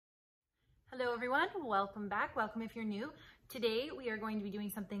Hello everyone, welcome back. Welcome if you're new. Today we are going to be doing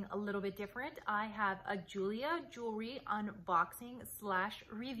something a little bit different. I have a Jeulia jewelry unboxing slash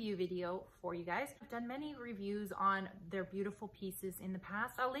review video for you guys. I've done many reviews on their beautiful pieces in the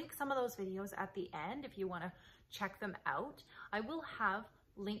past. I'll link some of those videos at the end if you want to check them out. I will have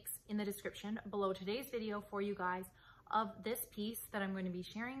links in the description below today's video for you guys of this piece that I'm going to be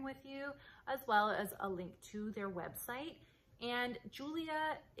sharing with you, as well as a link to their website. And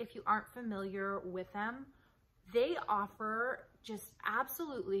Jeulia, if you aren't familiar with them, they offer just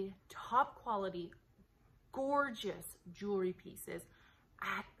absolutely top quality, gorgeous jewelry pieces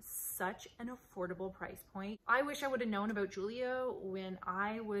at such an affordable price point. I wish I would have known about Jeulia when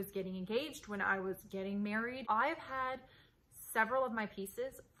I was getting engaged, when I was getting married. I've had several of my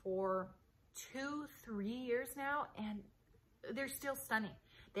pieces for 2-3 years now, and they're still stunning.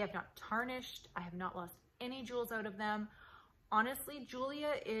 They have not tarnished. I have not lost any jewels out of them. Honestly,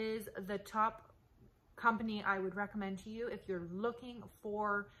 Jeulia is the top company I would recommend to you if you're looking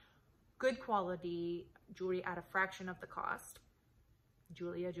for good quality jewelry at a fraction of the cost.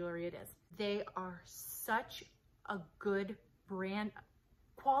 Jeulia jewelry it is. They are such a good brand,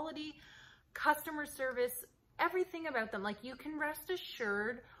 quality, customer service, everything about them. Like, you can rest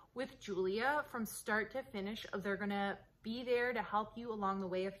assured with Jeulia from start to finish, they're gonna be there to help you along the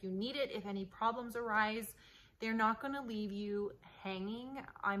way if you need it, if any problems arise. They're not going to leave you hanging.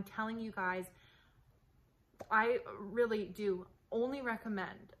 I'm telling you guys, I really do only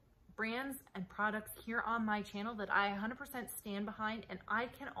recommend brands and products here on my channel that I 100% stand behind, and I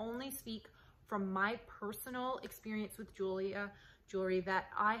can only speak from my personal experience with Jeulia jewelry that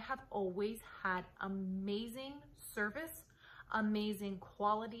I have always had amazing service, amazing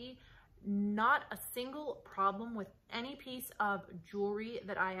quality, not a single problem with any piece of jewelry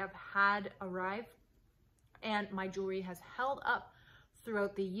that I have had arrive. And my jewelry has held up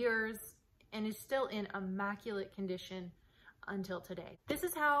throughout the years and is still in immaculate condition until today. This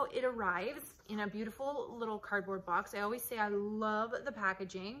is how it arrives, in a beautiful little cardboard box. I always say I love the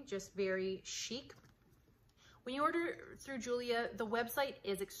packaging, just very chic. When you order through Jeulia, the website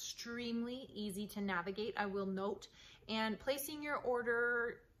is extremely easy to navigate, I will note, and placing your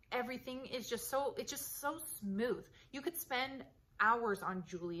order, everything is just so smooth. You could spend hours on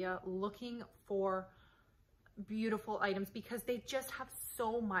Jeulia looking for beautiful items because they just have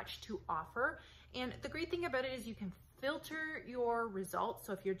so much to offer. And the great thing about it is you can filter your results.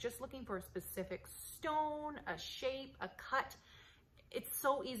 So if you're just looking for a specific stone, a shape, a cut, it's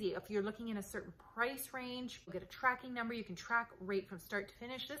so easy. If you're looking in a certain price range, you'll get a tracking number. You can track right from start to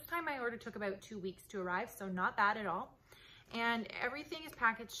finish. This time my order took about 2 weeks to arrive, so not bad at all. And everything is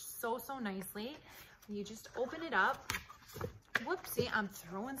packaged so nicely. You just open it up. Whoopsie, I'm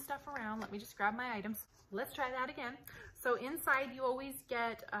throwing stuff around. Let me just grab my items. Let's try that again. So inside you always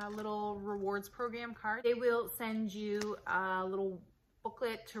get a little rewards program card. They will send you a little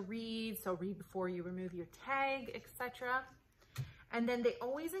booklet to read. So read before you remove your tag, etc. And then they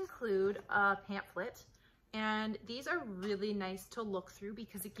always include a pamphlet. And these are really nice to look through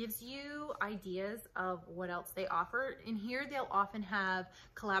because it gives you ideas of what else they offer. In here, they'll often have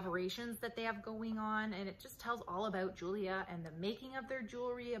collaborations that they have going on, and it just tells all about Jeulia and the making of their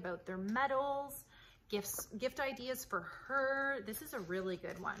jewelry, about their metals, gift ideas for her. This is a really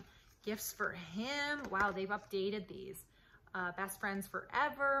good one. Gifts for him. Wow, they've updated these. Best friends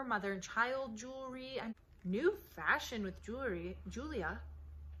forever, mother and child jewelry, and new fashion with Jeulia.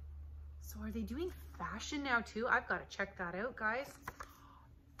 So are they doing fashion now too? I've got to check that out, guys.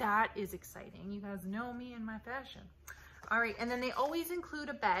 That is exciting. You guys know me and my fashion. All right, and then they always include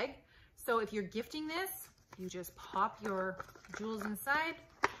a bag. So if you're gifting this, you just pop your jewels inside,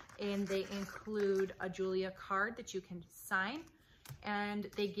 and they include a Jeulia card that you can sign, and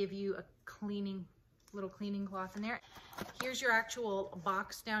they give you a little cleaning cloth in there. Here's your actual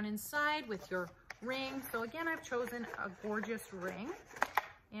box down inside with your ring. So again, I've chosen a gorgeous ring.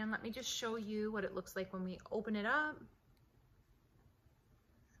 And let me just show you what it looks like when we open it up.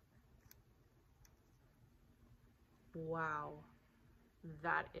 Wow,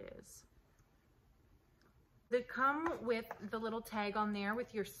 that is. They come with the little tag on there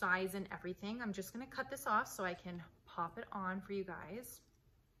with your size and everything. I'm just gonna cut this off so I can pop it on for you guys.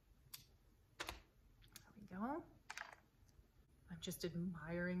 There we go. I'm just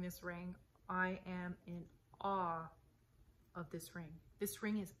admiring this ring. I am in awe of this ring. This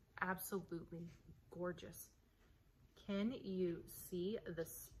ring is absolutely gorgeous. Can you see the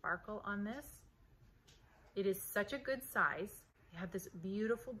sparkle on this? It is such a good size. You have this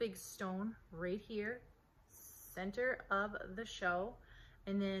beautiful big stone right here, center of the show.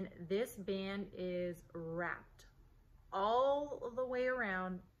 And then this band is wrapped all the way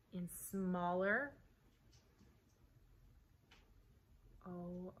around in smaller.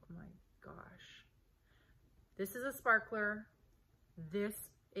 Oh my gosh. This is a sparkler. This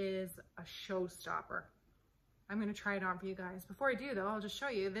is a showstopper. I'm gonna try it on for you guys. Before I do though, I'll just show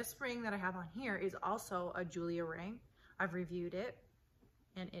you. This ring that I have on here is also a Jeulia ring. I've reviewed it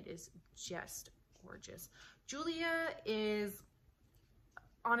and it is just gorgeous. Jeulia is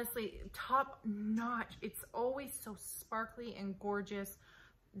honestly top notch. It's always so sparkly and gorgeous.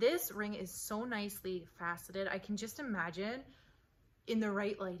 This ring is so nicely faceted. I can just imagine in the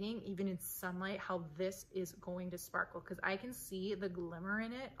right lighting, even in sunlight, how this is going to sparkle, because I can see the glimmer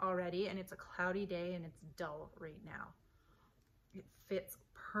in it already, and it's a cloudy day and it's dull right now. It fits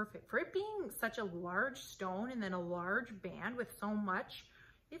perfect. For it being such a large stone and then a large band with so much,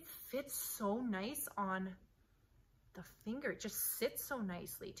 it fits so nice on the finger. It just sits so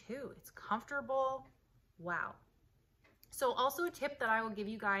nicely too. It's comfortable. Wow. So also a tip that I will give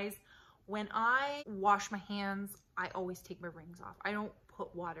you guys, when I wash my hands, I always take my rings off. I don't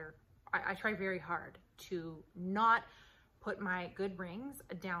put water. I try very hard to not put my good rings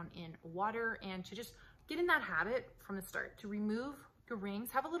down in water and to just get in that habit from the start to remove your rings.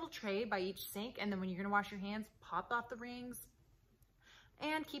 Have a little tray by each sink, and then when you're gonna wash your hands, pop off the rings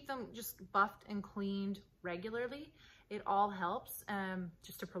and keep them just buffed and cleaned regularly. It all helps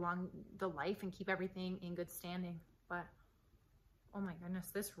just to prolong the life and keep everything in good standing. But oh my goodness,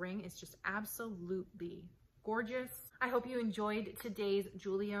 this ring is just absolutely gorgeous. I hope you enjoyed today's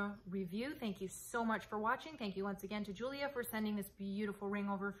Jeulia review. Thank you so much for watching. Thank you once again to Jeulia for sending this beautiful ring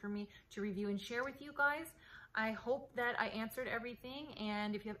over for me to review and share with you guys. I hope that I answered everything,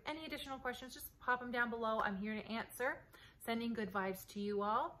 and if you have any additional questions, just pop them down below. I'm here to answer. Sending good vibes to you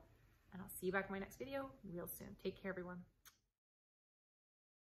all, and I'll see you back in my next video real soon. Take care, everyone.